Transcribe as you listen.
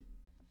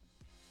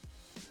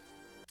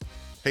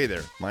Hey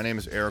there, my name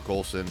is Eric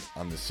Olson.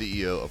 I'm the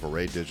CEO of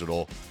Array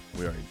Digital.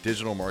 We are a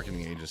digital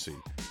marketing agency.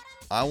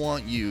 I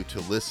want you to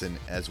listen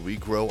as we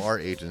grow our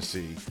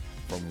agency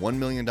from $1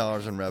 million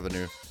in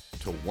revenue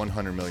to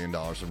 $100 million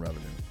in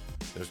revenue.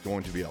 There's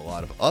going to be a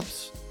lot of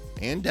ups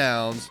and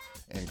downs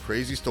and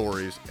crazy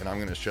stories, and I'm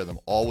going to share them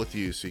all with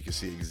you so you can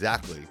see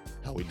exactly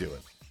how we do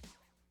it.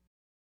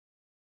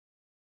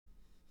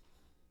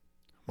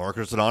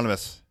 Marketers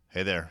Anonymous.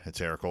 Hey there,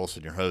 it's Eric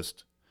Olson, your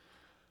host.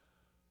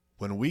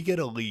 When we get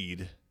a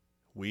lead,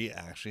 we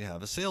actually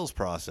have a sales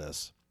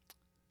process.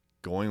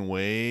 Going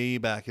way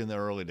back in the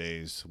early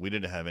days, we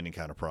didn't have any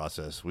kind of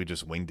process. We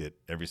just winged it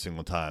every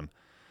single time.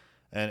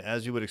 And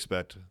as you would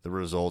expect, the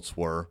results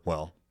were,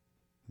 well,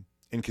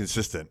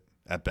 inconsistent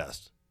at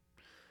best.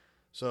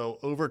 So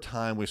over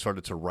time, we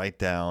started to write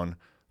down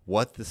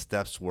what the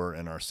steps were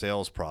in our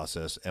sales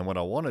process. And what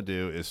I want to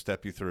do is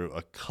step you through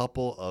a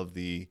couple of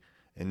the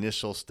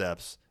initial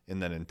steps in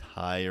that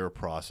entire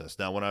process.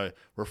 Now, when I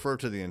refer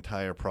to the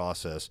entire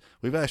process,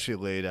 we've actually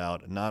laid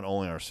out not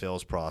only our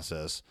sales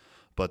process,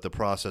 but the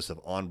process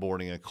of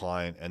onboarding a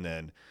client and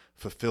then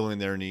fulfilling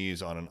their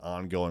needs on an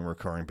ongoing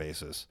recurring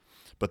basis.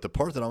 But the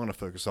part that I'm going to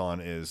focus on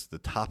is the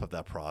top of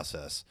that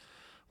process,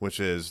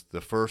 which is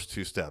the first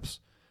two steps.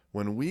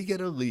 When we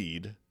get a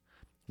lead,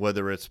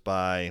 whether it's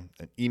by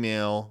an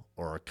email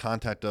or a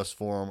contact us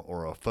form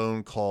or a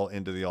phone call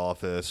into the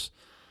office,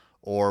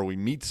 or we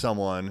meet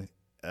someone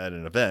at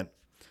an event,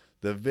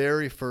 the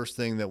very first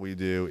thing that we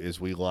do is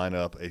we line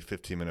up a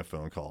 15-minute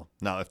phone call.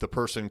 Now, if the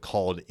person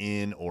called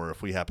in or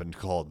if we happen to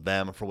call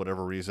them for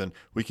whatever reason,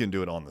 we can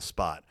do it on the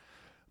spot.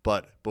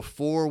 But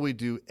before we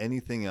do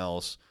anything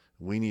else,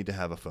 we need to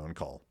have a phone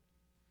call.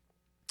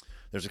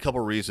 There's a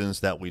couple reasons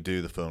that we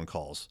do the phone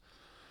calls.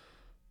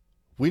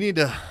 We need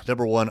to,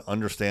 number one,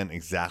 understand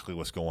exactly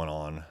what's going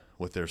on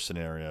with their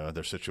scenario,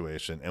 their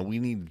situation, and we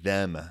need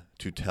them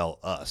to tell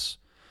us.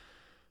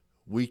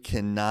 We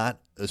cannot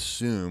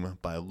assume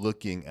by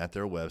looking at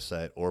their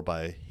website or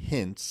by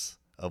hints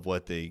of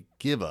what they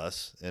give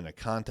us in a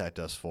contact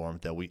us form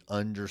that we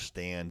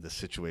understand the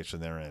situation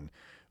they're in.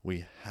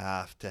 We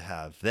have to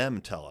have them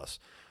tell us.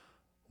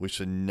 We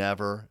should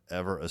never,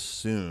 ever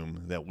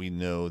assume that we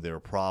know their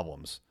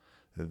problems.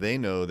 They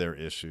know their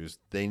issues.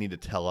 They need to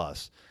tell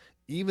us.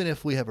 Even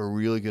if we have a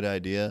really good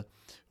idea,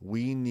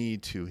 we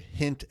need to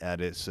hint at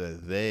it so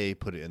that they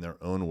put it in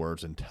their own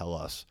words and tell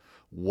us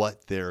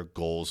what their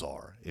goals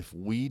are. If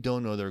we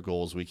don't know their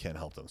goals, we can't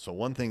help them. So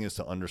one thing is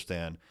to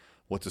understand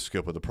what the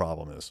scope of the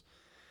problem is.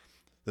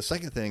 The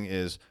second thing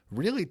is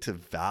really to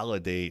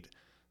validate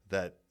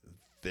that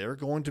they're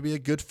going to be a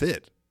good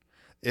fit.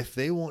 If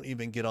they won't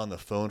even get on the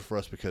phone for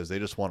us because they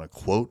just want a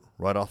quote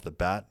right off the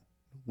bat,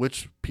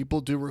 which people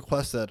do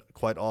request that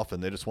quite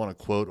often. They just want a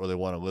quote or they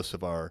want a list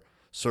of our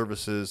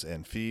services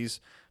and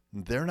fees.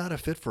 They're not a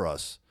fit for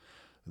us.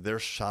 They're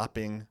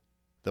shopping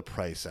the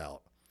price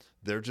out.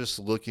 They're just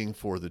looking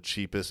for the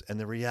cheapest. And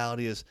the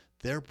reality is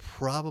they're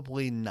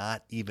probably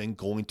not even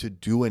going to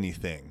do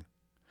anything.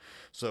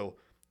 So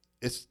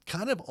it's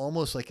kind of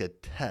almost like a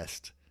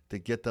test to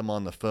get them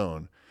on the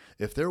phone.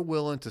 If they're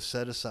willing to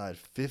set aside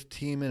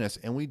 15 minutes,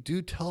 and we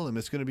do tell them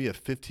it's going to be a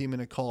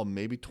 15-minute call,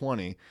 maybe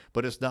 20,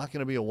 but it's not going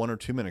to be a 1 or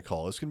 2 minute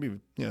call. It's going to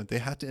be, they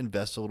have to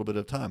invest a little bit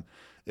of time.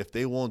 If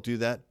they won't do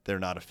that, they're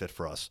not a fit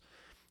for us.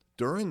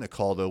 During the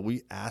call, though,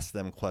 we ask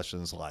them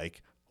questions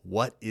like,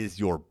 what is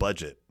your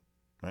budget?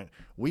 Right?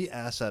 We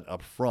ask that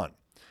up front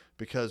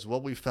because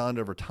what we found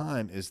over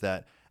time is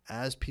that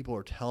as people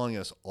are telling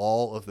us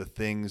all of the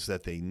things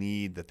that they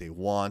need, that they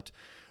want,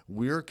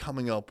 we're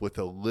coming up with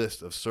a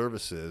list of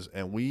services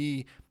and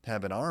we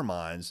have in our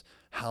minds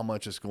how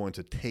much it's going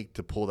to take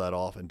to pull that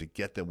off and to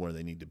get them where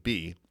they need to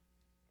be.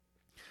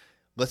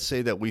 Let's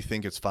say that we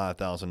think it's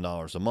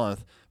 $5,000 a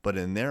month, but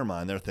in their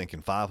mind, they're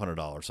thinking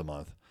 $500 a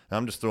month. And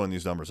I'm just throwing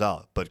these numbers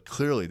out, but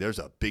clearly there's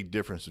a big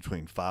difference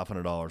between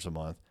 $500 a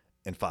month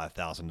and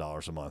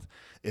 $5,000 a month.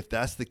 If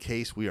that's the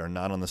case, we are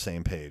not on the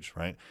same page,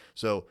 right?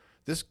 So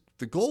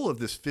the goal of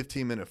this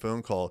 15-minute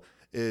phone call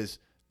is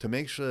to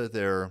make sure that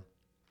they're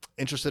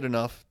interested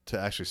enough to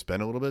actually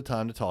spend a little bit of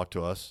time to talk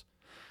to us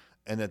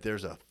and that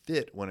there's a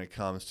fit when it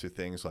comes to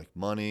things like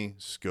money,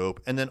 scope,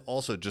 and then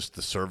also just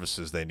the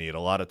services they need. A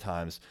lot of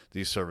times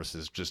these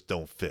services just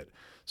don't fit.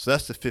 So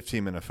that's the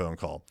 15-minute phone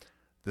call.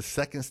 The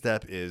second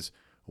step is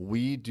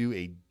we do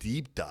a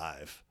deep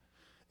dive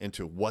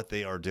into what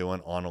they are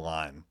doing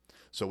online.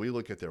 So we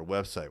look at their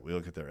website, we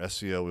look at their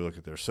SEO, we look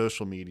at their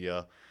social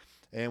media,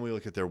 and we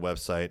look at their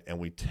website and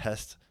we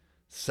test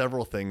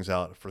several things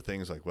out for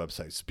things like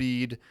website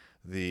speed,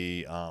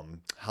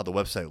 how the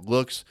website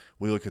looks.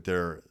 We look at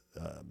their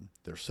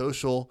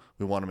social.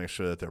 We want to make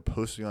sure that they're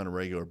posting on a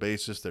regular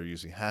basis. They're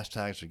using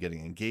hashtags. They're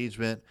getting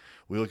engagement.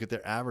 We look at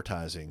their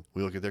advertising.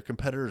 We look at their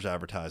competitors'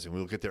 advertising.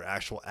 We look at their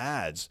actual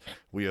ads.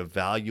 We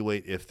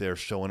evaluate if they're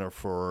showing up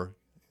for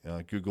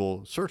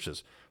Google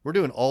searches. We're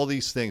doing all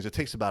these things. It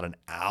takes about an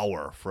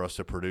hour for us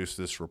to produce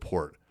this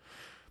report.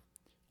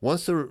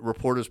 Once the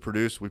report is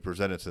produced, we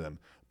present it to them.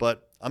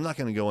 But I'm not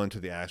going to go into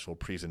the actual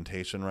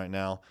presentation right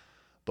now,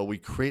 but we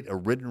create a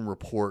written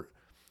report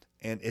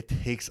And it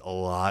takes a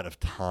lot of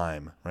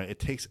time, right? It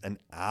takes an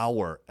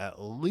hour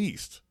at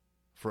least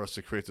for us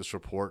to create this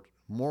report,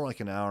 more like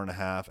an hour and a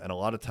half. And a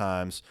lot of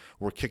times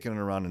we're kicking it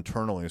around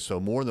internally, so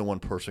more than one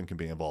person can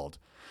be involved.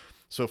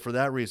 So for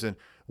that reason,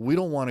 we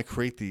don't want to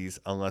create these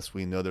unless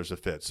we know there's a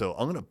fit. So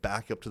I'm going to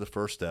back up to the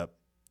first step,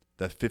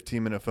 that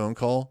 15-minute phone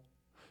call,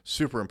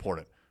 super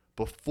important.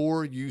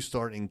 Before you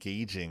start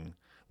engaging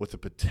with a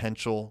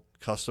potential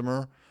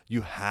customer,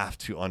 you have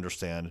to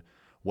understand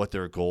what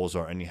their goals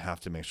are, and you have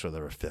to make sure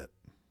they're a fit.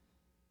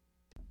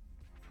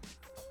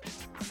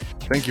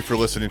 Thank you for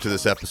listening to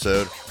this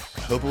episode.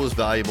 I hope it was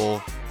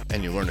valuable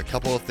and you learned a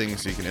couple of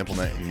things you can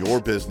implement in your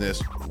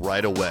business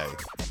right away.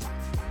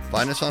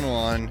 Find us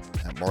online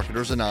at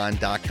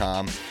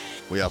marketersanon.com.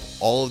 We have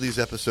all of these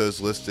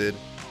episodes listed.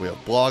 We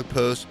have blog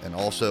posts, and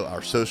also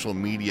our social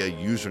media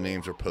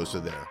usernames are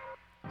posted there.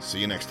 See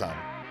you next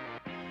time.